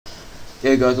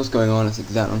Hey guys, what's going on? It's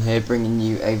Xanon here, bringing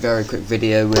you a very quick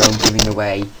video where I'm giving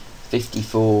away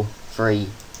 54 free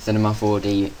Cinema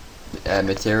 4D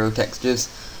material textures.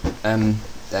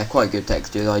 They're quite good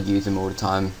textures. I use them all the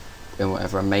time in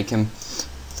whatever I make them.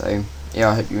 So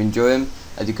yeah, I hope you enjoy them.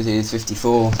 As you can see, there's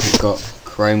 54. You've got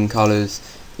chrome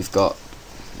colours. You've got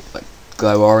like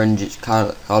glow orange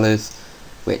colours,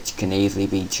 which can easily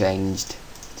be changed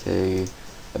to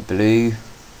a blue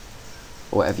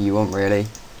or whatever you want, really.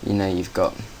 You know, you've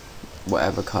got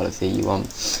whatever colours here you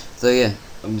want. So yeah,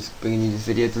 I'm just bringing you this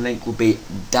video. The link will be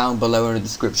down below in the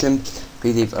description.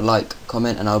 Please leave a like,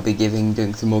 comment, and I'll be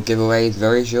doing some more giveaways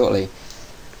very shortly.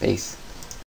 Peace.